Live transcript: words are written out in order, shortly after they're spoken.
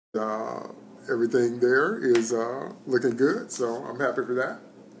Uh, Everything there is looking good, so I'm happy for that.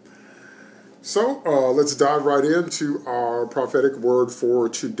 So let's dive right into our prophetic word for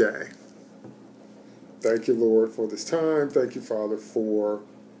today. Thank you, Lord, for this time. Thank you, Father, for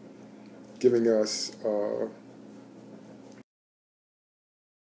giving us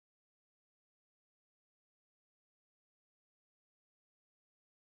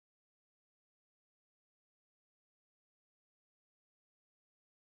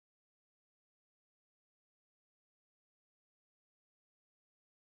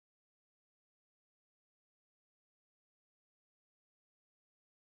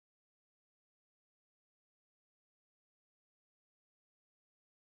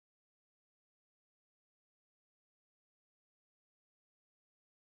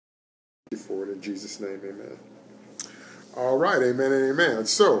for it in Jesus' name, amen. All right, amen and amen.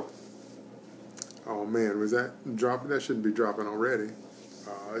 So, oh man, was that dropping? That shouldn't be dropping already.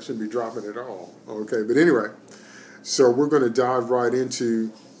 It shouldn't be dropping at all. Okay, but anyway, so we're going to dive right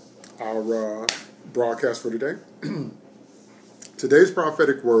into our broadcast for today. Today's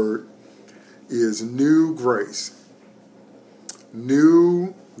prophetic word is new grace.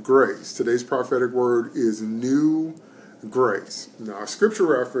 New grace. Today's prophetic word is new grace. Now, our scripture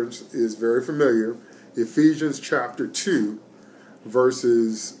reference is very familiar. Ephesians chapter 2,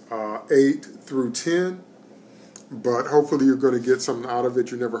 verses 8 through 10. But hopefully you're going to get something out of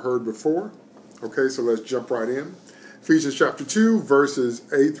it you never heard before. Okay, so let's jump right in. Ephesians chapter 2,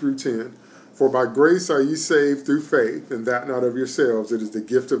 verses 8 through 10. For by grace are ye saved through faith, and that not of yourselves. It is the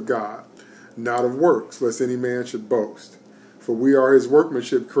gift of God, not of works, lest any man should boast. For we are his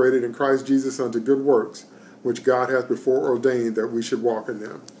workmanship, created in Christ Jesus unto good works, which God hath before ordained that we should walk in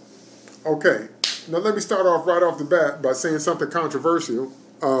them. Okay, now let me start off right off the bat by saying something controversial.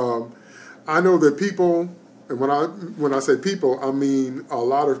 I know that people, and when I say people, I mean a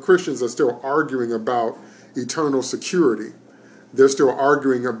lot of Christians are still arguing about eternal security. They're still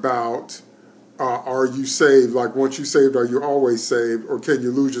arguing about, are you saved? Like, once you're saved, are you always saved? Or can you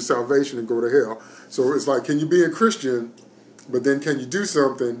lose your salvation and go to hell? So it's like, can you be a Christian, but then can you do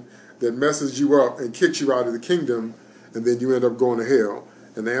something that messes you up and kicks you out of the kingdom, and then you end up going to hell?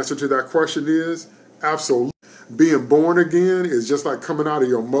 And the answer to that question is absolutely. Being born again is just like coming out of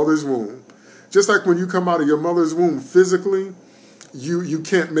your mother's womb. Just like when you come out of your mother's womb physically, you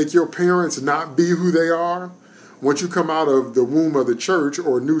can't make your parents not be who they are. Once you come out of the womb of the church,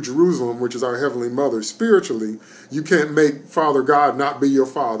 or New Jerusalem, which is our Heavenly Mother spiritually, you can't make Father God not be your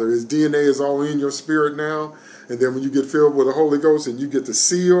Father. His DNA is all in your spirit now. And then when you get filled with the Holy Ghost and you get the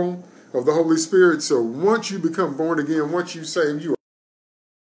seal of the Holy Spirit, so once you become born again, once you save, you are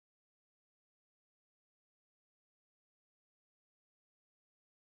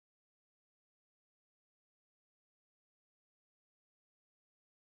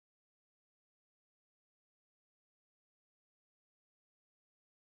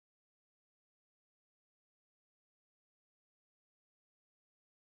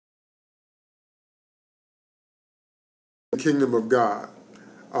the kingdom of God.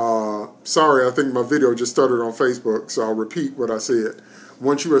 Sorry, I think my video just stuttered on Facebook, so I'll repeat what I said.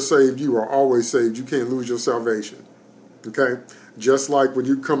 Once you are saved, you are always saved. You can't lose your salvation. Okay? Just like when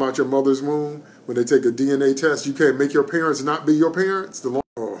you come out your mother's womb, when they take a DNA test, you can't make your parents not be your parents.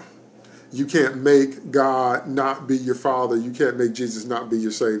 You can't make God not be your Father. You can't make Jesus not be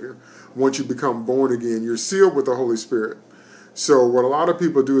your Savior. Once you become born again, you're sealed with the Holy Spirit. So what a lot of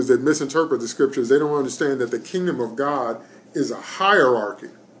people do is they misinterpret the scriptures. They don't understand that the kingdom of God is a hierarchy.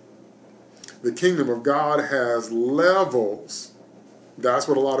 The kingdom of God has levels. That's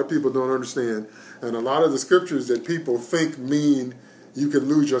what a lot of people don't understand. And a lot of the scriptures that people think mean you can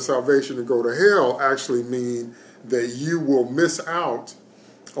lose your salvation and go to hell actually mean that you will miss out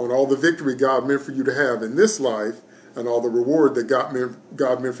on all the victory God meant for you to have in this life, and all the reward that God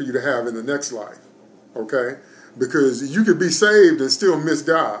meant for you to have in the next life. Okay? Because you could be saved and still miss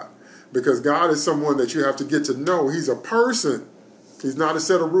God. Because God is someone that you have to get to know. He's a person. He's not a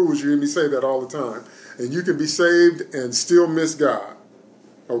set of rules. You hear me say that all the time. And you can be saved and still miss God.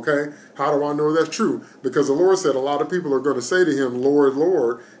 Okay? How do I know that's true? Because the Lord said a lot of people are going to say to him, Lord,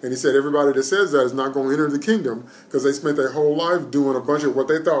 Lord. And he said everybody that says that is not going to enter the kingdom, because they spent their whole life doing a bunch of what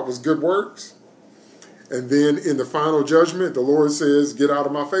they thought was good works. And then in the final judgment, the Lord says, get out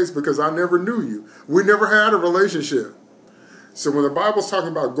of my face, because I never knew you. We never had a relationship. So when the Bible's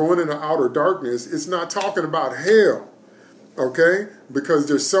talking about going into outer darkness, it's not talking about hell. Okay? Because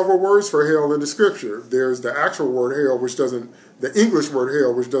there's several words for hell in the scripture. There's the actual word hell, the English word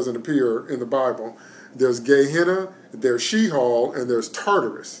hell, which doesn't appear in the Bible. There's Gehenna, there's Sheol, and there's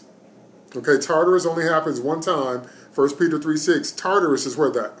Tartarus. Okay, Tartarus only happens one time, 1 Peter 3:6, Tartarus is where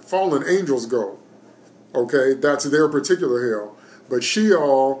the fallen angels go. Okay, that's their particular hell. But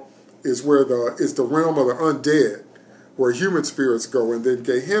Sheol is where is the realm of the undead, where human spirits go. And then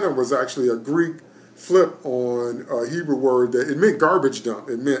Gehenna was actually a Greek flip on a Hebrew word that it meant garbage dump.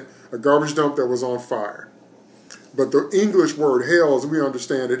 It meant a garbage dump that was on fire. But the English word hell, as we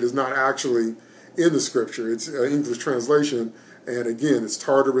understand it, is not actually in the scripture. It's an English translation. And again, it's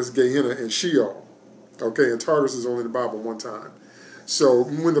Tartarus, Gehenna, and Sheol. Okay, and Tartarus is only in the Bible one time. So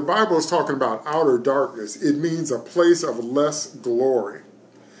when the Bible is talking about outer darkness, it means a place of less glory.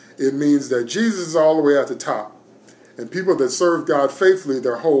 It means that Jesus is all the way at the top. And people that serve God faithfully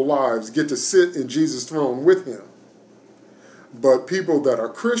their whole lives get to sit in Jesus' throne with him. But people that are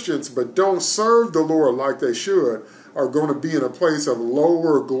Christians but don't serve the Lord like they should are going to be in a place of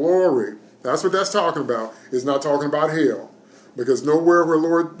lower glory. That's what that's talking about. It's not talking about hell. Because nowhere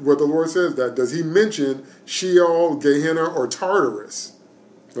where the Lord says that does he mention Sheol, Gehenna, or Tartarus.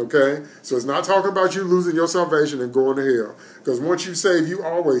 Okay? So it's not talking about you losing your salvation and going to hell. Because once you save, you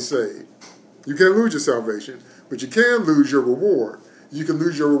always save. You can't lose your salvation. But you can lose your reward. You can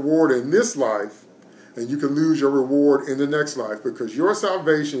lose your reward in this life, and you can lose your reward in the next life. Because your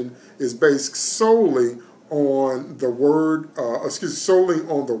salvation is based solely on the solely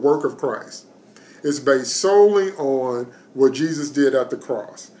on the work of Christ. It's based solely on what Jesus did at the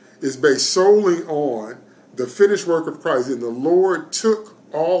cross. It's based solely on the finished work of Christ. And the Lord took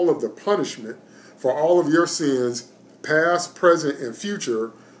all of the punishment for all of your sins, past, present, and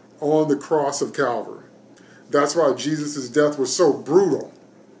future, on the cross of Calvary. That's why Jesus' death was so brutal.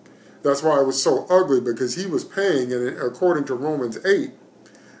 That's why it was so ugly, because he was paying, and according to Romans 8,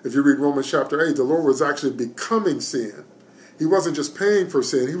 if you read Romans chapter 8, the Lord was actually becoming sin. He wasn't just paying for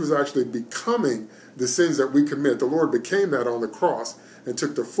sin, he was actually becoming the sins that we commit. The Lord became that on the cross and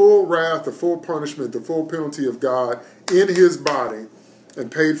took the full wrath, the full punishment, the full penalty of God in his body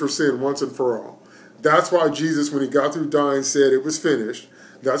and paid for sin once and for all. That's why Jesus, when he got through dying, said it was finished.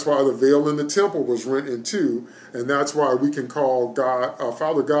 That's why the veil in the temple was rent in two, and that's why we can call God,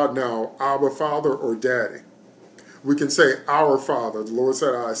 Father God now, Abba Father or Daddy. We can say our Father. The Lord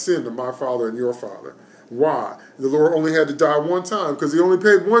said, I ascend to my Father and your Father. Why? The Lord only had to die one time because he only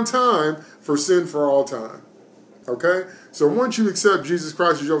paid one time for sin for all time. Okay? So once you accept Jesus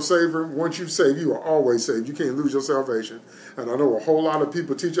Christ as your Savior, once you're saved, you are always saved. You can't lose your salvation. And I know a whole lot of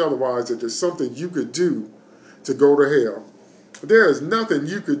people teach otherwise, that there's something you could do to go to hell. There is nothing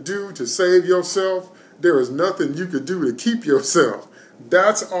you could do to save yourself. There is nothing you could do to keep yourself.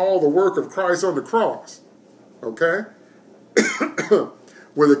 That's all the work of Christ on the cross. Okay?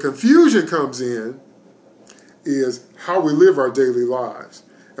 Where the confusion comes in is how we live our daily lives.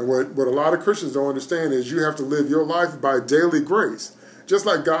 And what a lot of Christians don't understand is you have to live your life by daily grace. Just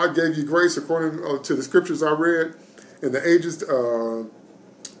like God gave you grace according to the scriptures I read, in the ages,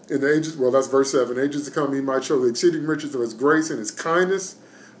 well, that's verse 7, ages to come he might show the exceeding riches of his grace and his kindness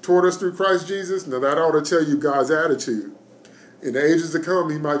toward us through Christ Jesus. Now that ought to tell you God's attitude. In the ages to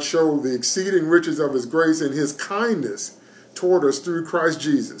come he might show the exceeding riches of his grace and his kindness toward us through Christ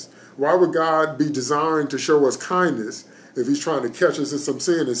Jesus. Why would God be desiring to show us kindness if he's trying to catch us in some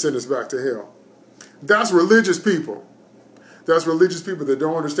sin and send us back to hell? That's religious people. That's religious people that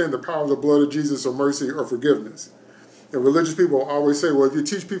don't understand the power of the blood of Jesus or mercy or forgiveness. And religious people always say, well, if you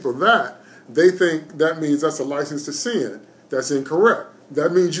teach people that, they think that means that's a license to sin. That's incorrect.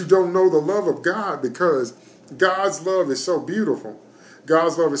 That means you don't know the love of God, because God's love is so beautiful.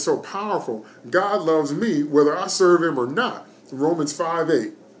 God's love is so powerful. God loves me whether I serve him or not. Romans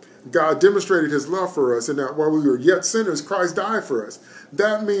 5:8. God demonstrated his love for us, and that while we were yet sinners, Christ died for us.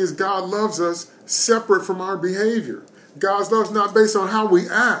 That means God loves us separate from our behavior. God's love is not based on how we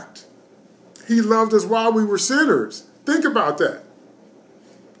act. He loved us while we were sinners. Think about that.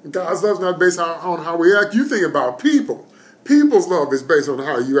 God's love is not based on how we act. You think about people. People's love is based on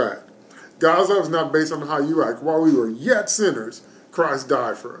how you act. God's love is not based on how you act. While we were yet sinners, Christ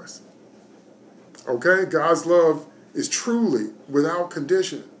died for us. Okay? God's love is truly without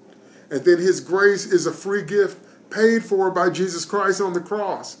condition. And then his grace is a free gift paid for by Jesus Christ on the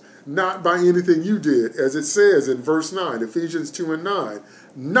cross, not by anything you did, as it says in verse 9, Ephesians 2:9,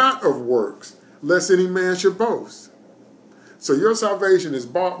 not of works, lest any man should boast. So your salvation is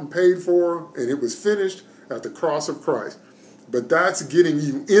bought and paid for, and it was finished at the cross of Christ. But that's getting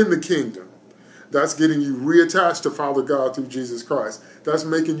you in the kingdom. That's getting you reattached to Father God through Jesus Christ. That's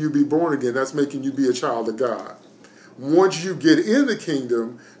making you be born again. That's making you be a child of God. Once you get in the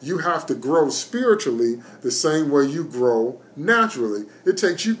kingdom, you have to grow spiritually the same way you grow naturally. It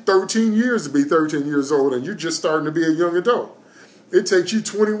takes you 13 years to be 13 years old, and you're just starting to be a young adult. It takes you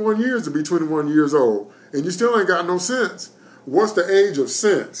 21 years to be 21 years old, and you still ain't got no sense. What's the age of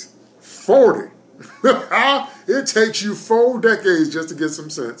sense? 40. It takes you 4 decades just to get some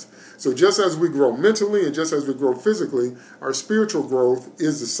sense. So just as we grow mentally and just as we grow physically, our spiritual growth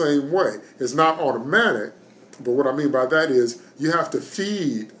is the same way. It's not automatic, but what I mean by that is you have to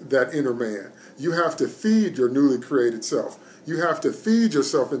feed that inner man. You have to feed your newly created self. You have to feed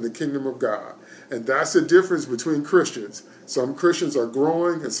yourself in the kingdom of God. And that's the difference between Christians. Some Christians are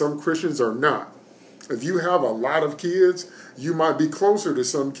growing and some Christians are not. If you have a lot of kids, you might be closer to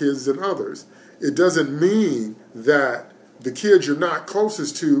some kids than others. It doesn't mean that the kids you're not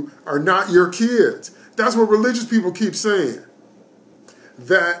closest to are not your kids. That's what religious people keep saying.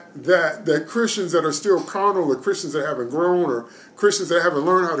 That Christians that are still carnal, or Christians that haven't grown, or Christians that haven't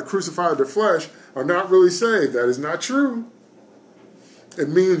learned how to crucify their flesh are not really saved. That is not true. It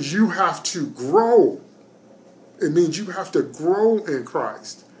means you have to grow. It means you have to grow in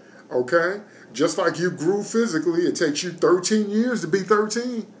Christ. Okay? Just like you grew physically, it takes you 13 years to be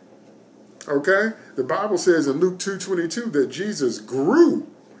 13. Okay? The Bible says in Luke 2:22 that Jesus grew.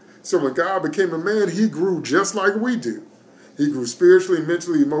 So when God became a man, he grew just like we do. He grew spiritually,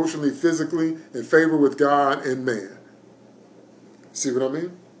 mentally, emotionally, physically, in favor with God and man. See what I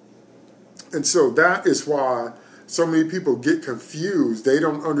mean? And so that is why so many people get confused. They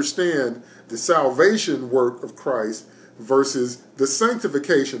don't understand the salvation work of Christ versus the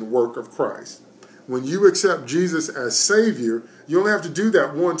sanctification work of Christ. When you accept Jesus as Savior, you only have to do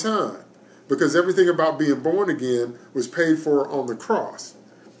that one time because everything about being born again was paid for on the cross.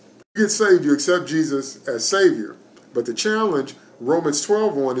 You get saved, you accept Jesus as Savior. But the challenge, Romans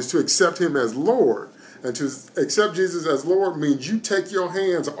 12:1, is to accept him as Lord. And to accept Jesus as Lord means you take your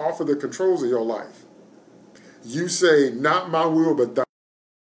hands off of the controls of your life. You say, not my will, but thy.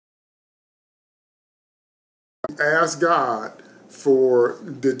 Ask God for,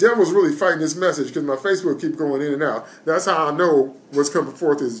 the devil's really fighting this message because my Facebook keeps going in and out. That's how I know what's coming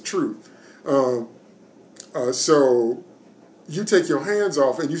forth is the truth. So you take your hands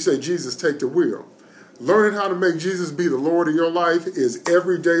off and you say, Jesus, take the wheel. Learning how to make Jesus be the Lord of your life is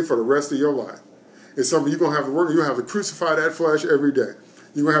every day for the rest of your life. It's something you're going to have to work. You're going to have to crucify that flesh every day.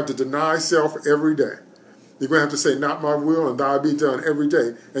 You're going to have to deny self every day. You're going to have to say, not my will and thy be done every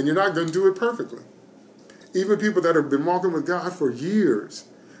day. And you're not going to do it perfectly. Even people that have been walking with God for years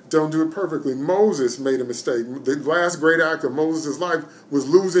don't do it perfectly. Moses made a mistake. The last great act of Moses' life was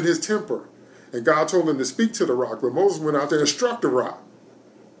losing his temper. And God told him to speak to the rock. But Moses went out there and struck the rock.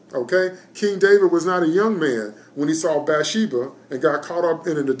 Okay? King David was not a young man when he saw Bathsheba and got caught up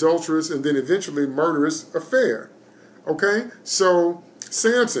in an adulterous and then eventually murderous affair. Okay? So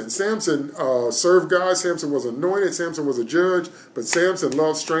Samson served God. Samson was anointed. Samson was a judge. But Samson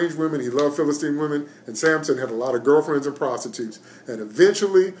loved strange women. He loved Philistine women. And Samson had a lot of girlfriends and prostitutes. And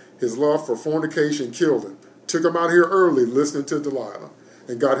eventually his love for fornication killed him. Took him out here early listening to Delilah.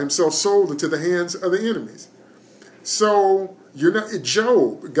 And got himself sold into the hands of the enemies. So you're not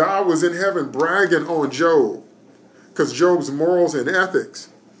Job. God was in heaven bragging on Job because Job's morals and ethics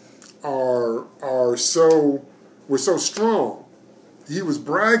were so strong. He was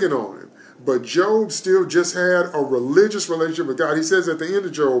bragging on him, but Job still just had a religious relationship with God. He says at the end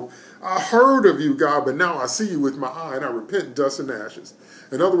of Job, I heard of you, God, but now I see you with my eye, and I repent in dust and ashes.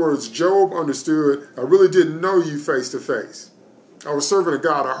 In other words, Job understood, I really didn't know you face to face. I was serving a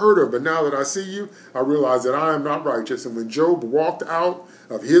God I heard of, but now that I see you, I realize that I am not righteous. And when Job walked out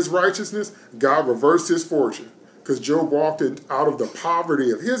of his righteousness, God reversed his fortune. Because Job walked out of the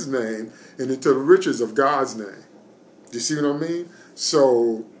poverty of his name and into the riches of God's name. Do you see what I mean?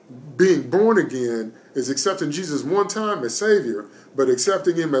 So being born again is accepting Jesus one time as Savior, but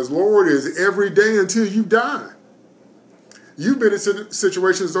accepting him as Lord is every day until you die. You've been in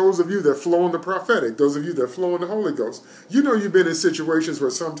situations, those of you that flow in the prophetic, those of you that flow in the Holy Ghost. You know you've been in situations where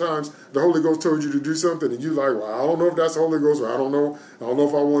sometimes the Holy Ghost told you to do something and you're like, well, I don't know if that's the Holy Ghost, or I don't know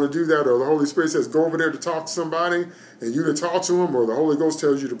if I want to do that, or the Holy Spirit says, go over there to talk to somebody, and you didn't talk to him, or the Holy Ghost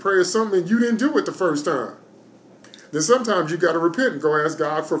tells you to pray or something, and you didn't do it the first time. Then sometimes you got to repent and go ask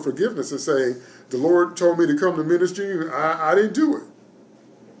God for forgiveness and say, the Lord told me to come to ministry, I didn't do it.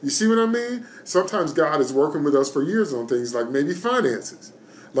 You see what I mean? Sometimes God is working with us for years on things like maybe finances.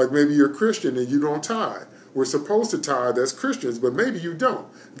 Like maybe you're a Christian and you don't tithe. We're supposed to tithe as Christians, but maybe you don't.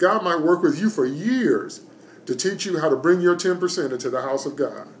 God might work with you for years to teach you how to bring your 10% into the house of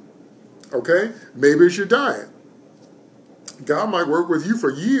God. Okay? Maybe it's your diet. God might work with you for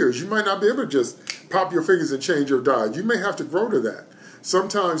years. You might not be able to just pop your fingers and change your diet. You may have to grow to that.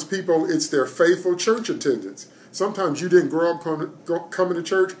 Sometimes people, it's their faithful church attendance. Sometimes you didn't grow up coming to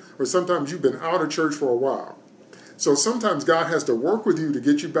church, or sometimes you've been out of church for a while. So sometimes God has to work with you to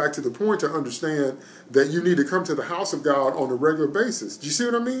get you back to the point to understand that you need to come to the house of God on a regular basis. Do you see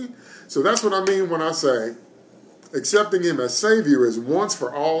what I mean? So that's what I mean when I say accepting him as Savior is once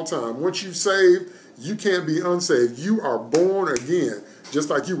for all time. Once you're saved, you can't be unsaved. You are born again. Just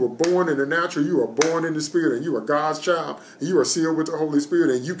like you were born in the natural, you are born in the Spirit, and you are God's child, and you are sealed with the Holy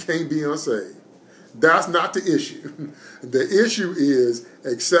Spirit, and you can't be unsaved. That's not the issue. The issue is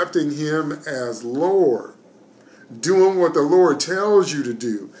accepting him as Lord, doing what the Lord tells you to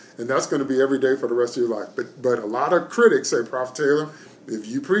do, and that's going to be every day for the rest of your life. But a lot of critics say, Prophet Taylor, if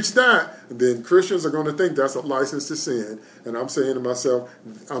you preach that, then Christians are going to think that's a license to sin. And I'm saying to myself,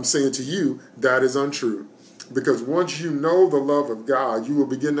 I'm saying to you, that is untrue. Because once you know the love of God, you will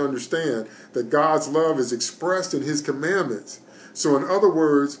begin to understand that God's love is expressed in his commandments. So in other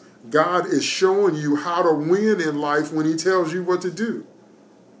words, God is showing you how to win in life when he tells you what to do.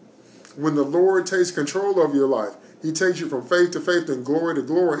 When the Lord takes control of your life, he takes you from faith to faith and glory to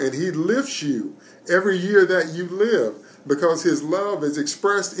glory, and he lifts you every year that you live because his love is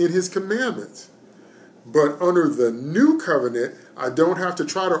expressed in his commandments. But under the new covenant, I don't have to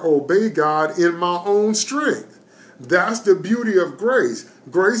try to obey God in my own strength. That's the beauty of grace.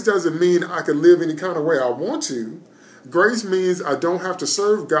 Grace doesn't mean I can live any kind of way I want to. Grace means I don't have to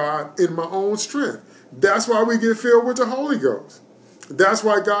serve God in my own strength. That's why we get filled with the Holy Ghost. That's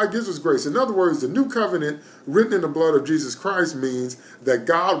why God gives us grace. In other words, the new covenant written in the blood of Jesus Christ means that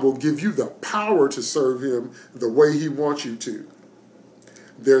God will give you the power to serve him the way he wants you to.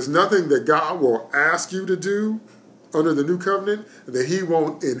 There's nothing that God will ask you to do under the new covenant that he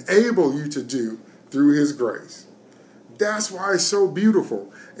won't enable you to do through his grace. That's why it's so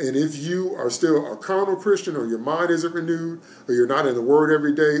beautiful. And if you are still a carnal Christian, or your mind isn't renewed, or you're not in the Word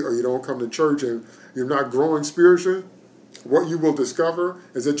every day, or you don't come to church and you're not growing spiritually, what you will discover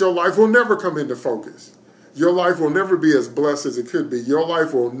is that your life will never come into focus. Your life will never be as blessed as it could be. Your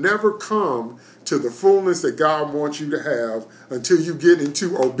life will never come to the fullness that God wants you to have until you get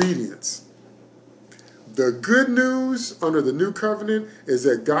into obedience. The good news under the new covenant is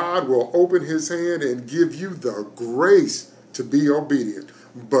that God will open his hand and give you the grace to be obedient.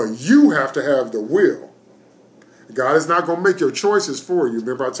 But you have to have the will. God is not going to make your choices for you.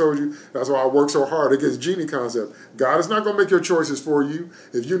 Remember I told you, that's why I work so hard against genie concept. God is not going to make your choices for you.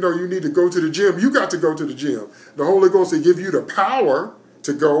 If you know you need to go to the gym, you got to go to the gym. The Holy Ghost will give you the power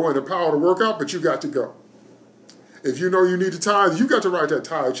to go and the power to work out, but you got to go. If you know you need to tithe, you got to write that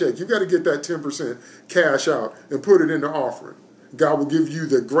tithe check. You got to get that 10% cash out and put it in the offering. God will give you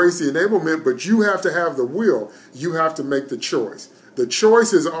the grace, the enablement, but you have to have the will. You have to make the choice. The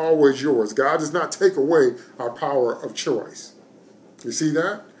choice is always yours. God does not take away our power of choice. You see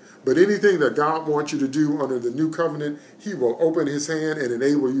that? But anything that God wants you to do under the new covenant, he will open his hand and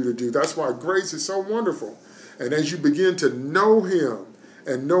enable you to do. That's why grace is so wonderful. And as you begin to know him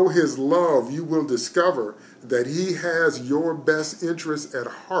and know his love, you will discover that he has your best interest at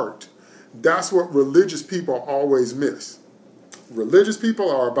heart. That's what religious people always miss. Religious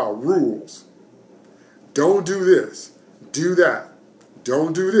people are about rules. Don't do this. Do that.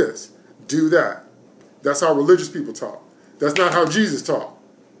 Don't do this. Do that. That's how religious people talk. That's not how Jesus taught.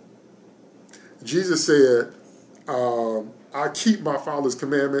 Jesus said, I keep my Father's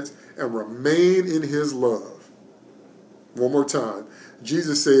commandments and remain in his love. One more time.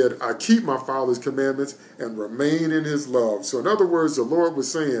 Jesus said, I keep my Father's commandments and remain in his love. So in other words, the Lord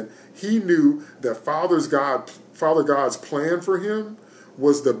was saying he knew that Father God's plan for him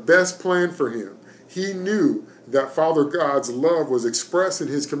was the best plan for him. He knew that Father God's love was expressed in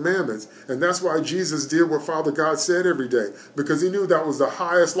his commandments. And that's why Jesus did what Father God said every day, because he knew that was the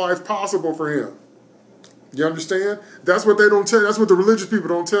highest life possible for him. You understand? That's what they don't tell you. That's what the religious people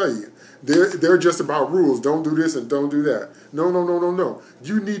don't tell you. They're just about rules. Don't do this and don't do that. No, no, no, no, no.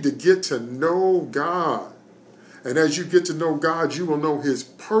 You need to get to know God. And as you get to know God, you will know his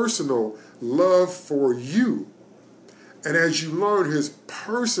personal love for you. And as you learn his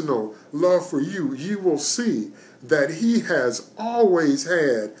personal love for you, you will see that he has always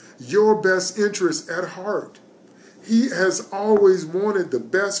had your best interest at heart. He has always wanted the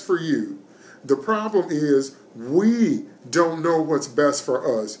best for you. The problem is we don't know what's best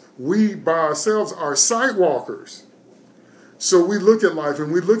for us. We by ourselves are sight walkers. So we look at life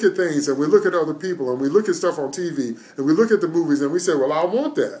and we look at things and we look at other people and we look at stuff on TV and we look at the movies and we say, well, I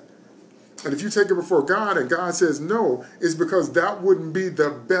want that. And if you take it before God and God says no, it's because that wouldn't be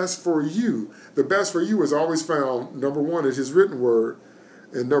the best for you. The best for you is always found, number one, in his written word.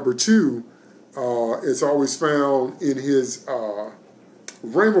 And number two, it's always found in his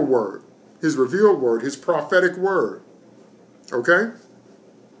rhema word, his revealed word, his prophetic word. Okay?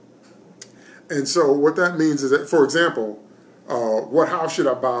 And so what that means is that, for example, what house should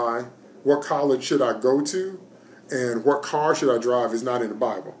I buy, what college should I go to, and what car should I drive is not in the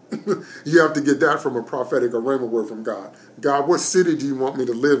Bible. You have to get that from a prophetic or rhema word from God. God, what city do you want me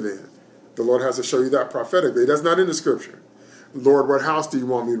to live in? The Lord has to show you that prophetically. That's not in the scripture. Lord, what house do you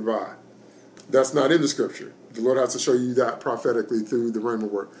want me to buy? That's not in the scripture. The Lord has to show you that prophetically through the rhema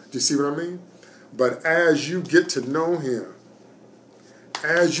word. Do you see what I mean? But as you get to know him,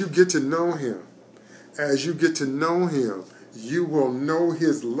 as you get to know him, as you get to know him, you will know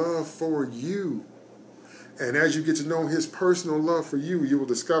his love for you. And as you get to know his personal love for you, you will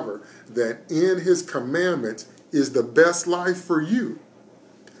discover that in his commandments is the best life for you.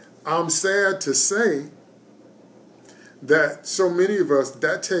 I'm sad to say that so many of us,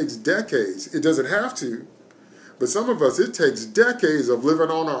 that takes decades. It doesn't have to, but some of us, it takes decades of living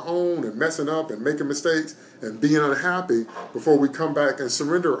on our own and messing up and making mistakes and being unhappy before we come back and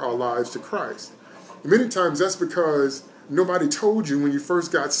surrender our lives to Christ. Many times that's because nobody told you when you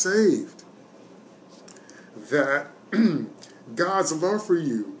first got saved that God's love for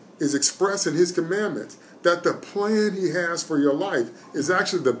you is expressed in his commandments, that the plan he has for your life is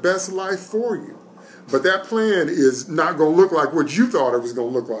actually the best life for you. But that plan is not going to look like what you thought it was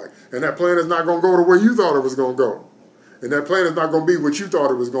going to look like. And that plan is not going to go to where you thought it was going to go. And that plan is not going to be what you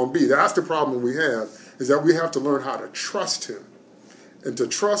thought it was going to be. That's the problem we have, is that we have to learn how to trust him. And to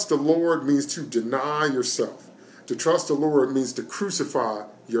trust the Lord means to deny yourself. To trust the Lord means to crucify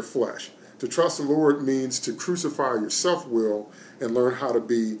your flesh. To trust the Lord means to crucify your self-will and learn how to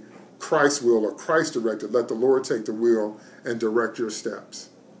be Christ's will or Christ-directed. Let the Lord take the wheel and direct your steps.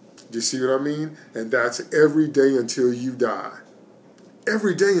 Do you see what I mean? And that's every day until you die.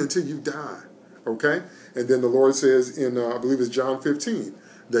 Every day until you die. Okay? And then the Lord says in, I believe it's John 15,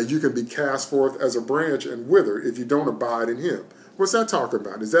 that you can be cast forth as a branch and wither if you don't abide in him. What's that talking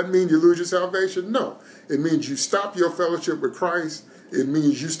about? Does that mean you lose your salvation? No. It means you stop your fellowship with Christ. It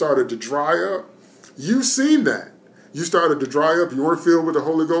means you started to dry up. You've seen that. You started to dry up. You weren't filled with the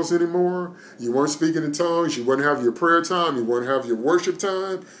Holy Ghost anymore. You weren't speaking in tongues. You wouldn't have your prayer time. You wouldn't have your worship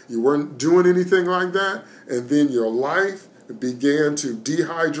time. You weren't doing anything like that. And then your life began to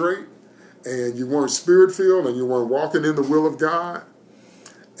dehydrate. And you weren't spirit-filled. And you weren't walking in the will of God.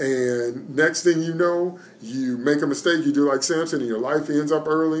 And next thing you know, you make a mistake. You do like Samson and your life ends up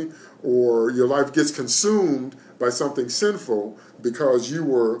early. Or your life gets consumed by something sinful because you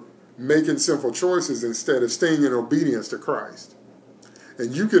were making sinful choices instead of staying in obedience to Christ.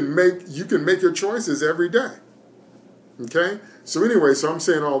 And you can make your choices every day. Okay? So anyway, so I'm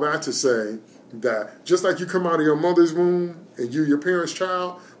saying all that to say that just like you come out of your mother's womb and you're your parents'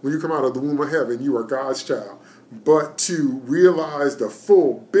 child, when you come out of the womb of heaven, you are God's child. But to realize the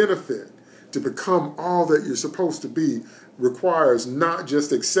full benefit, to become all that you're supposed to be, requires not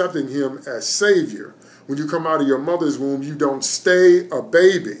just accepting him as Savior. When you come out of your mother's womb, you don't stay a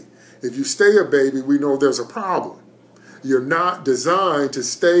baby. If you stay a baby, we know there's a problem. You're not designed to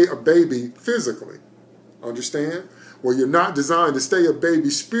stay a baby physically. Understand? Well, you're not designed to stay a baby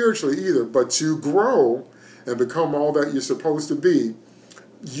spiritually either, but to grow and become all that you're supposed to be,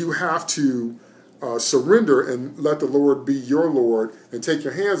 you have to surrender and let the Lord be your Lord and take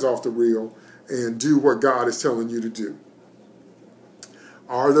your hands off the wheel and do what God is telling you to do.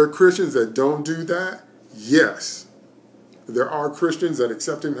 Are there Christians that don't do that? Yes. There are Christians that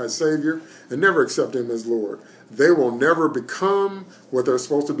accept him as Savior and never accept him as Lord. They will never become what they're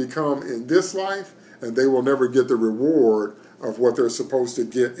supposed to become in this life, and they will never get the reward of what they're supposed to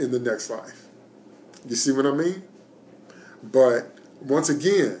get in the next life. You see what I mean? But once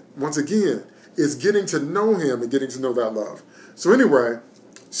again, it's getting to know him and getting to know that love. So anyway,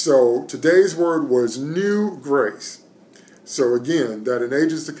 so today's word was new grace. So again, that in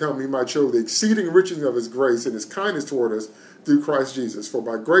ages to come he might show the exceeding riches of his grace and his kindness toward us through Christ Jesus. For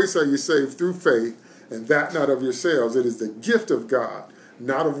by grace are you saved through faith, and that not of yourselves. It is the gift of God,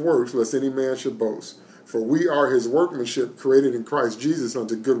 not of works, lest any man should boast. For we are his workmanship, created in Christ Jesus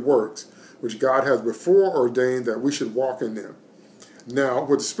unto good works, which God has before ordained that we should walk in them. Now,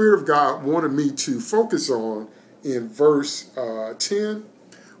 what the Spirit of God wanted me to focus on in verse 10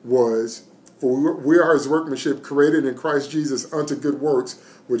 was, for we are his workmanship, created in Christ Jesus unto good works,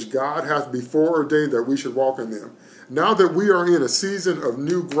 which God hath before ordained that we should walk in them. Now that we are in a season of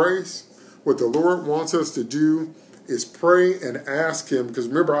new grace, what the Lord wants us to do is pray and ask him, because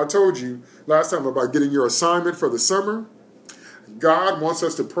remember I told you last time about getting your assignment for the summer. God wants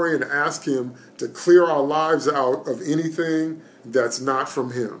us to pray and ask him to clear our lives out of anything that's not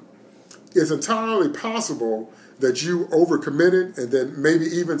from him. It's entirely possible that you overcommitted and that maybe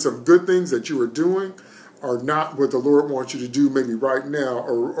even some good things that you were doing are not what the Lord wants you to do maybe right now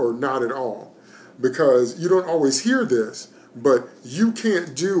or not at all. because you don't always hear this, but you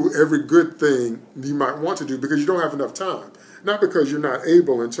can't do every good thing you might want to do because you don't have enough time. Not because you're not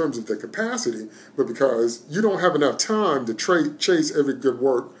able in terms of the capacity, but because you don't have enough time to chase every good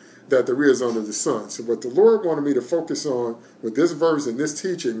work that there is under the sun. So what the Lord wanted me to focus on with this verse and this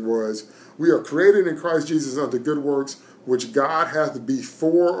teaching was, we are created in Christ Jesus unto good works, which God hath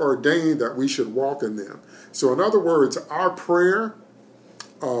before ordained that we should walk in them. So in other words, our prayer,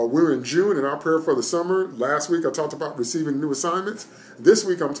 we're in June, and our prayer for the summer, last week I talked about receiving new assignments. This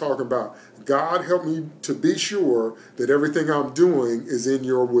week I'm talking about, God, help me to be sure that everything I'm doing is in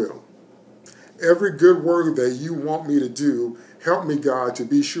your will. Every good work that you want me to do, help me, God, to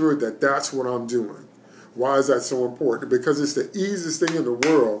be sure that that's what I'm doing. Why is that so important? Because it's the easiest thing in the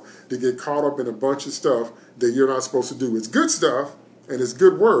world to get caught up in a bunch of stuff that you're not supposed to do. It's good stuff and it's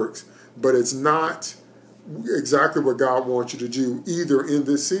good works, but it's not exactly what God wants you to do either in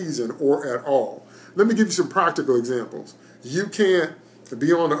this season or at all. Let me give you some practical examples. You can't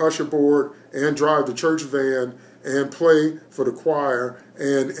be on the usher board and drive the church van and play for the choir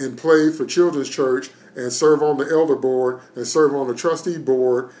and play for children's church and serve on the elder board and serve on the trustee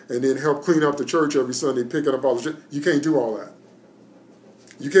board and then help clean up the church every Sunday, picking up all the shit. You can't do all that.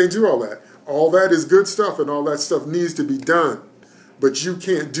 You can't do all that. All that is good stuff and all that stuff needs to be done. But you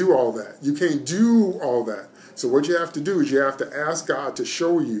can't do all that. You can't do all that. So what you have to do is you have to ask God to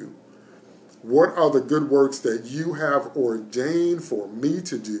show you, what are the good works that you have ordained for me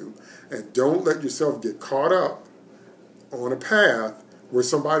to do? And don't let yourself get caught up on a path where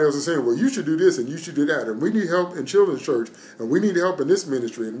somebody else is saying, well, you should do this and you should do that. And we need help in children's church. And we need help in this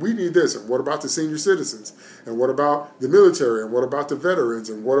ministry. And we need this. And what about the senior citizens? And what about the military? And what about the veterans?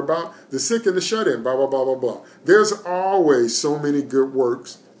 And what about the sick and the shut-in? Blah, blah, blah, blah, blah. There's always so many good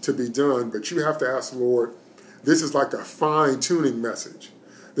works to be done. But you have to ask the Lord, this is like a fine-tuning message.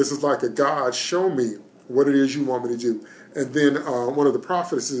 This is like a God, show me what it is you want me to do. And then one of the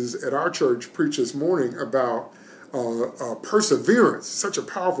prophetesses at our church preached this morning about perseverance, such a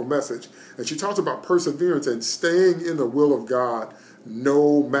powerful message. And she talks about perseverance and staying in the will of God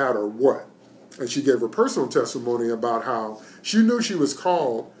no matter what. And she gave her personal testimony about how she knew she was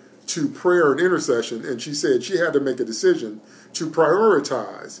called to prayer and intercession, and she said she had to make a decision to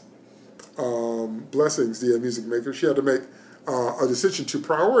prioritize blessings, the music maker. She had to make a decision to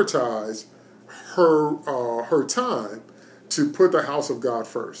prioritize her time to put the house of God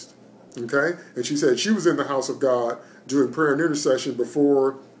first. Okay? And she said she was in the house of God doing prayer and intercession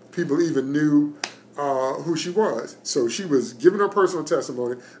before people even knew who she was. So she was giving her personal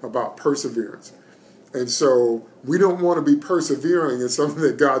testimony about perseverance. And so we don't want to be persevering in something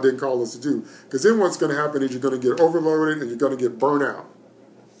that God didn't call us to do. Because then what's going to happen is you're going to get overloaded and you're going to get burnt out.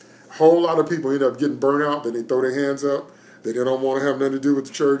 A whole lot of people end up getting burnt out, then they throw their hands up. They don't want to have nothing to do with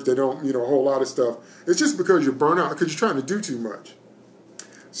the church. They don't, a whole lot of stuff. It's just because you're burnt out, because you're trying to do too much.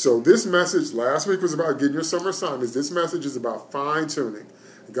 So this message last week was about getting your summer assignments. This message is about fine-tuning.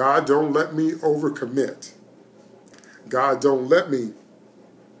 God, don't let me overcommit. God, don't let me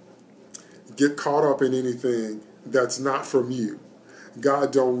get caught up in anything that's not from you.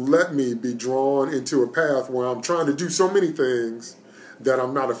 God, don't let me be drawn into a path where I'm trying to do so many things that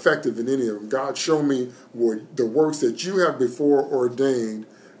I'm not effective in any of them. God, show me the works that you have before ordained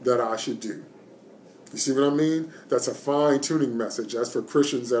that I should do. You see what I mean? That's a fine-tuning message. That's for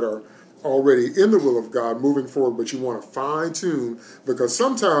Christians that are already in the will of God moving forward, but you want to fine-tune, because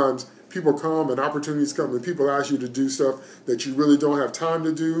sometimes people come and opportunities come and people ask you to do stuff that you really don't have time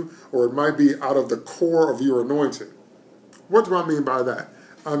to do, or it might be out of the core of your anointing. What do I mean by that?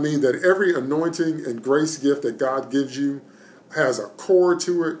 I mean that every anointing and grace gift that God gives you has a core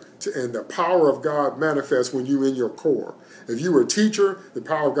to it, and the power of God manifests when you're in your core. If you're a teacher, the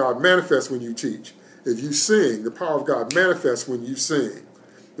power of God manifests when you teach. If you sing, the power of God manifests when you sing.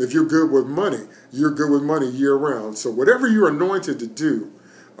 If you're good with money, you're good with money year round. So whatever you're anointed to do,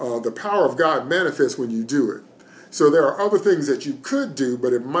 the power of God manifests when you do it. So there are other things that you could do,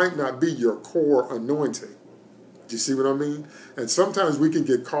 but it might not be your core anointing. Do you see what I mean? And sometimes we can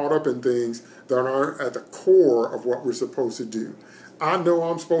get caught up in things that aren't at the core of what we're supposed to do. I know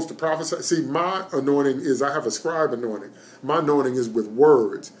I'm supposed to prophesy. See, my anointing is, I have a scribe anointing. My anointing is with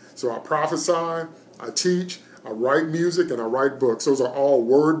words. So I prophesy, I teach, I write music, and I write books. Those are all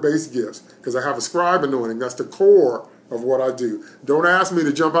word-based gifts because I have a scribe anointing. That's the core of what I do. Don't ask me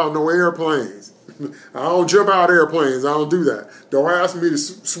to jump out no airplanes. I don't jump out airplanes. I don't do that. Don't ask me to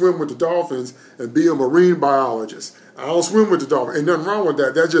swim with the dolphins and be a marine biologist. I don't swim with the dolphins. Ain't nothing wrong with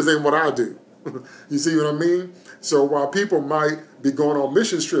that. That just ain't what I do. You see what I mean? So while people might be going on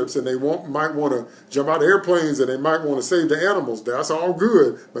mission trips and they might want to jump out of airplanes and they might want to save the animals, that's all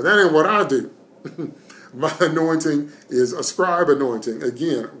good, but that ain't what I do. My anointing is a scribe anointing.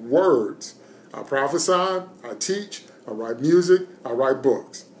 Again, words. I prophesy, I teach, I write music, I write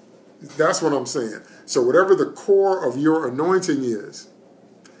books. That's what I'm saying. So whatever the core of your anointing is,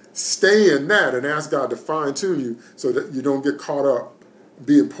 stay in that and ask God to fine-tune you so that you don't get caught up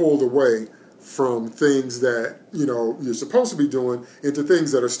being pulled away from things that, you're supposed to be doing into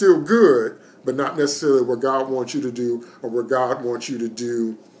things that are still good, but not necessarily what God wants you to do or what God wants you to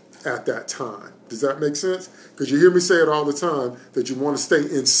do at that time. Does that make sense? Because you hear me say it all the time that you want to stay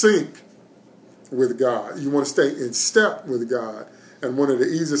in sync with God. You want to stay in step with God. And one of the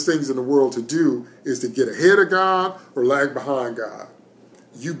easiest things in the world to do is to get ahead of God or lag behind God.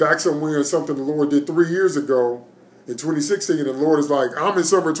 You back somewhere in something the Lord did 3 years ago in 2016, and the Lord is like, I'm in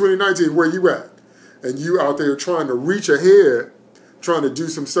summer 2019, where you at? And you out there trying to reach ahead, trying to do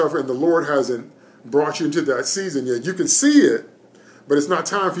some stuff, and the Lord hasn't brought you into that season yet. You can see it, but it's not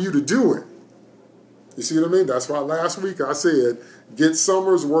time for you to do it. You see what I mean? That's why last week I said, get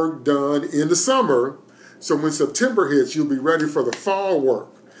summer's work done in the summer, so when September hits, you'll be ready for the fall work.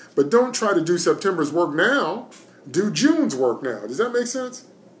 But don't try to do September's work now. Do June's work now. Does that make sense?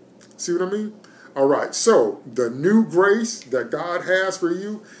 See what I mean? All right, so the new grace that God has for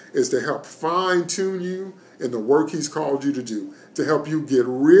you is to help fine-tune you in the work he's called you to do, to help you get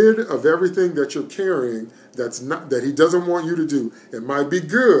rid of everything that you're carrying that he doesn't want you to do. It might be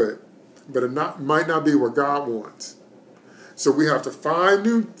good, but it might not be what God wants. So we have to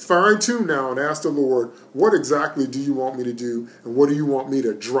fine-tune now and ask the Lord, what exactly do you want me to do, and what do you want me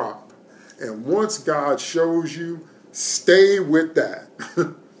to drop? And once God shows you, stay with that.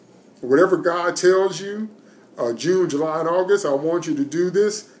 Whatever God tells you, June, July, and August, I want you to do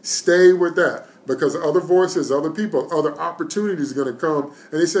this, stay with that. Because other voices, other people, other opportunities are going to come,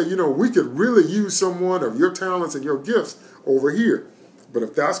 and they say, we could really use someone of your talents and your gifts over here. But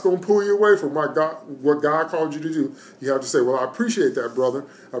if that's going to pull you away from what God called you to do, you have to say, well, I appreciate that, brother.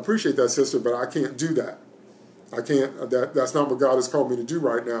 I appreciate that, sister, but I can't do that. I can't, that's not what God has called me to do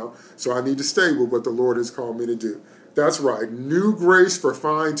right now, so I need to stay with what the Lord has called me to do. That's right, new grace for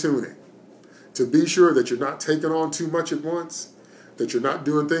fine-tuning, to be sure that you're not taking on too much at once, that you're not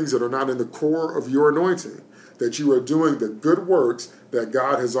doing things that are not in the core of your anointing, that you are doing the good works that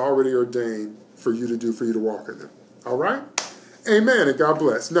God has already ordained for you to do, for you to walk in them. All right? Amen, and God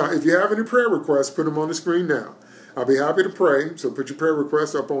bless. Now, if you have any prayer requests, put them on the screen now. I'll be happy to pray, so put your prayer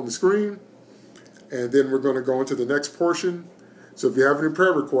requests up on the screen, and then we're going to go into the next portion. So if you have any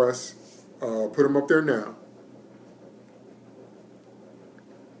prayer requests, put them up there now.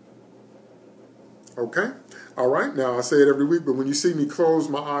 Okay? All right, now I say it every week, but when you see me close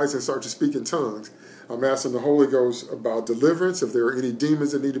my eyes and start to speak in tongues, I'm asking the Holy Ghost about deliverance, if there are any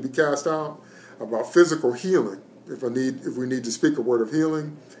demons that need to be cast out, about physical healing, if we need to speak a word of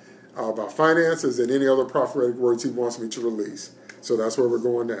healing, about finances, and any other prophetic words he wants me to release. So that's where we're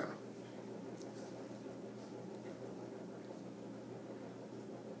going now.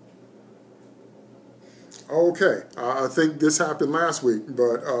 Okay, I think this happened last week,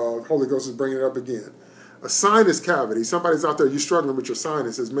 but Holy Ghost is bringing it up again. A sinus cavity. Somebody's out there, you're struggling with your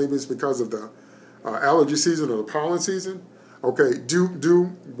sinuses. Maybe it's because of the allergy season or the pollen season. Okay, do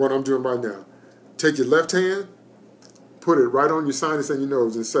what I'm doing right now. Take your left hand, put it right on your sinus and your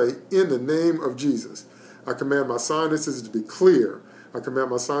nose, and say, in the name of Jesus, I command my sinuses to be clear. I command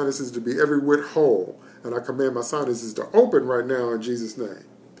my sinuses to be every whit whole. And I command my sinuses to open right now in Jesus' name.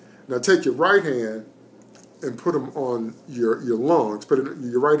 Now take your right hand and put them on your lungs. Put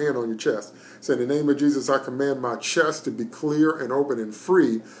your right hand on your chest. Say, in the name of Jesus, I command my chest to be clear and open and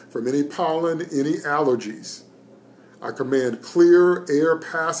free from any pollen, any allergies. I command clear air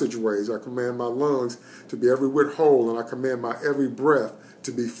passageways. I command my lungs to be every whit whole, and I command my every breath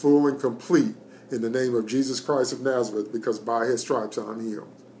to be full and complete in the name of Jesus Christ of Nazareth, because by his stripes I'm healed.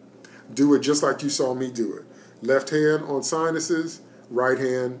 Do it just like you saw me do it. Left hand on sinuses, right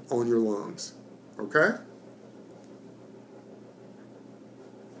hand on your lungs. Okay?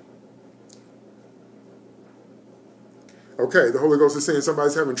 Okay, the Holy Ghost is saying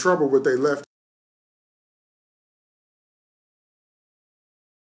somebody's having trouble with their left.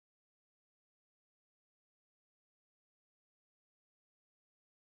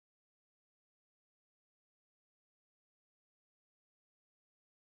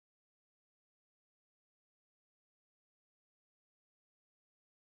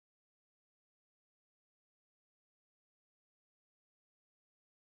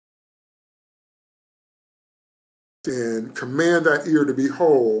 And command that ear to be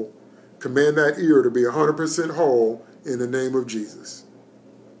whole, command that ear to be 100% whole in the name of Jesus.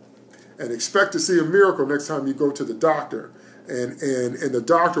 And expect to see a miracle next time you go to the doctor. And the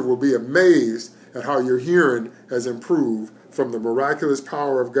doctor will be amazed at how your hearing has improved from the miraculous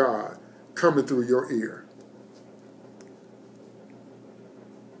power of God coming through your ear.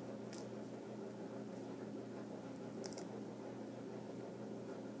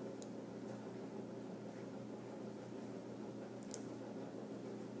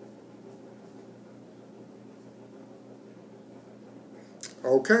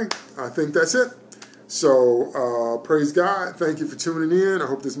 Okay, I think that's it. So praise God. Thank you for tuning in. I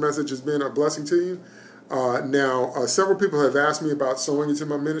hope this message has been a blessing to you. Now, several people have asked me about sowing into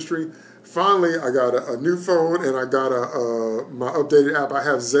my ministry. Finally, I got a new phone and I got my updated app. I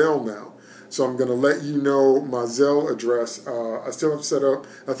have Zelle now. So I'm going to let you know my Zelle address. I still have to set up.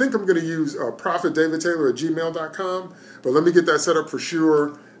 I think I'm going to use prophetdavidtaylor@gmail.com. But let me get that set up for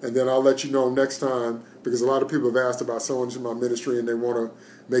sure. And then I'll let you know next time, because a lot of people have asked about sowing into my ministry and they want to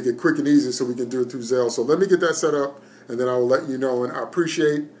make it quick and easy so we can do it through Zelle. So let me get that set up and then I will let you know. And I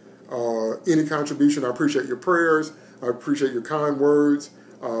appreciate any contribution. I appreciate your prayers. I appreciate your kind words.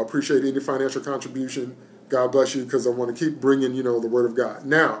 I appreciate any financial contribution. God bless you, because I want to keep bringing, the Word of God.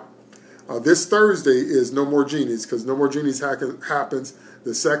 Now, this Thursday is No More Genies, because No More Genies happens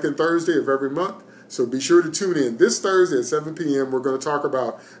the second Thursday of every month. So be sure to tune in. This Thursday at 7 p.m., we're going to talk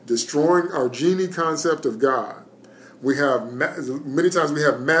about destroying our genie concept of God. We have, many times we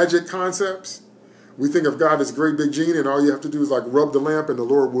have magic concepts. We think of God as a great big genie, and all you have to do is like rub the lamp and the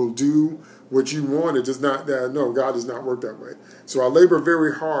Lord will do what you want. It does not, no, God does not work that way. So I labor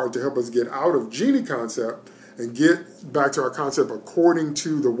very hard to help us get out of genie concept and get back to our concept according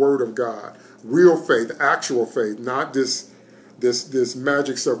to the Word of God. Real faith, actual faith, not this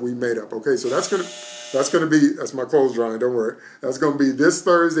magic stuff we made up. Okay, so that's my clothes drying, don't worry. That's gonna be this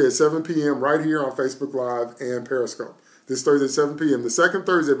Thursday at 7 p.m. right here on Facebook Live and Periscope. This Thursday at 7 p.m., the second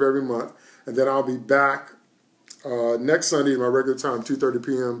Thursday of every month, and then I'll be back next Sunday in my regular time, 2:30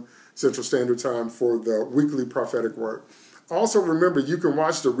 p.m. Central Standard Time, for the weekly prophetic word. Also, remember, you can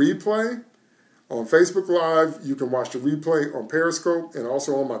watch the replay on Facebook Live. You can watch the replay on Periscope and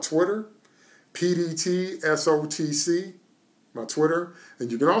also on my Twitter, PDTSOTC, my Twitter.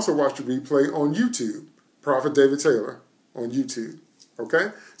 And you can also watch the replay on YouTube, Prophet David Taylor on YouTube.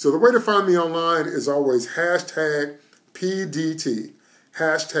 Okay? So the way to find me online is always hashtag PDT.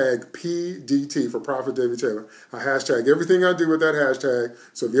 Hashtag PDT for Prophet David Taylor. I hashtag everything I do with that hashtag.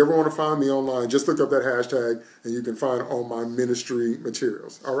 So if you ever want to find me online, just look up that hashtag and you can find all my ministry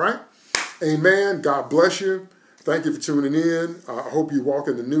materials. All right? Amen. God bless you. Thank you for tuning in. I hope you walk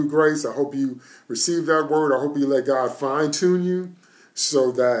in the new grace. I hope you receive that word. I hope you let God fine-tune you so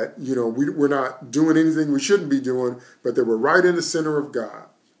that, we're not doing anything we shouldn't be doing, but that we're right in the center of God,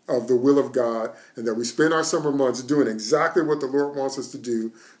 of the will of God, and that we spend our summer months doing exactly what the Lord wants us to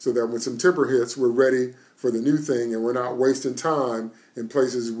do, so that when September hits, we're ready for the new thing and we're not wasting time in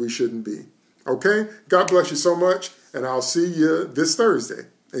places we shouldn't be. Okay? God bless you so much, and I'll see you this Thursday.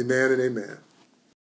 Amen and amen.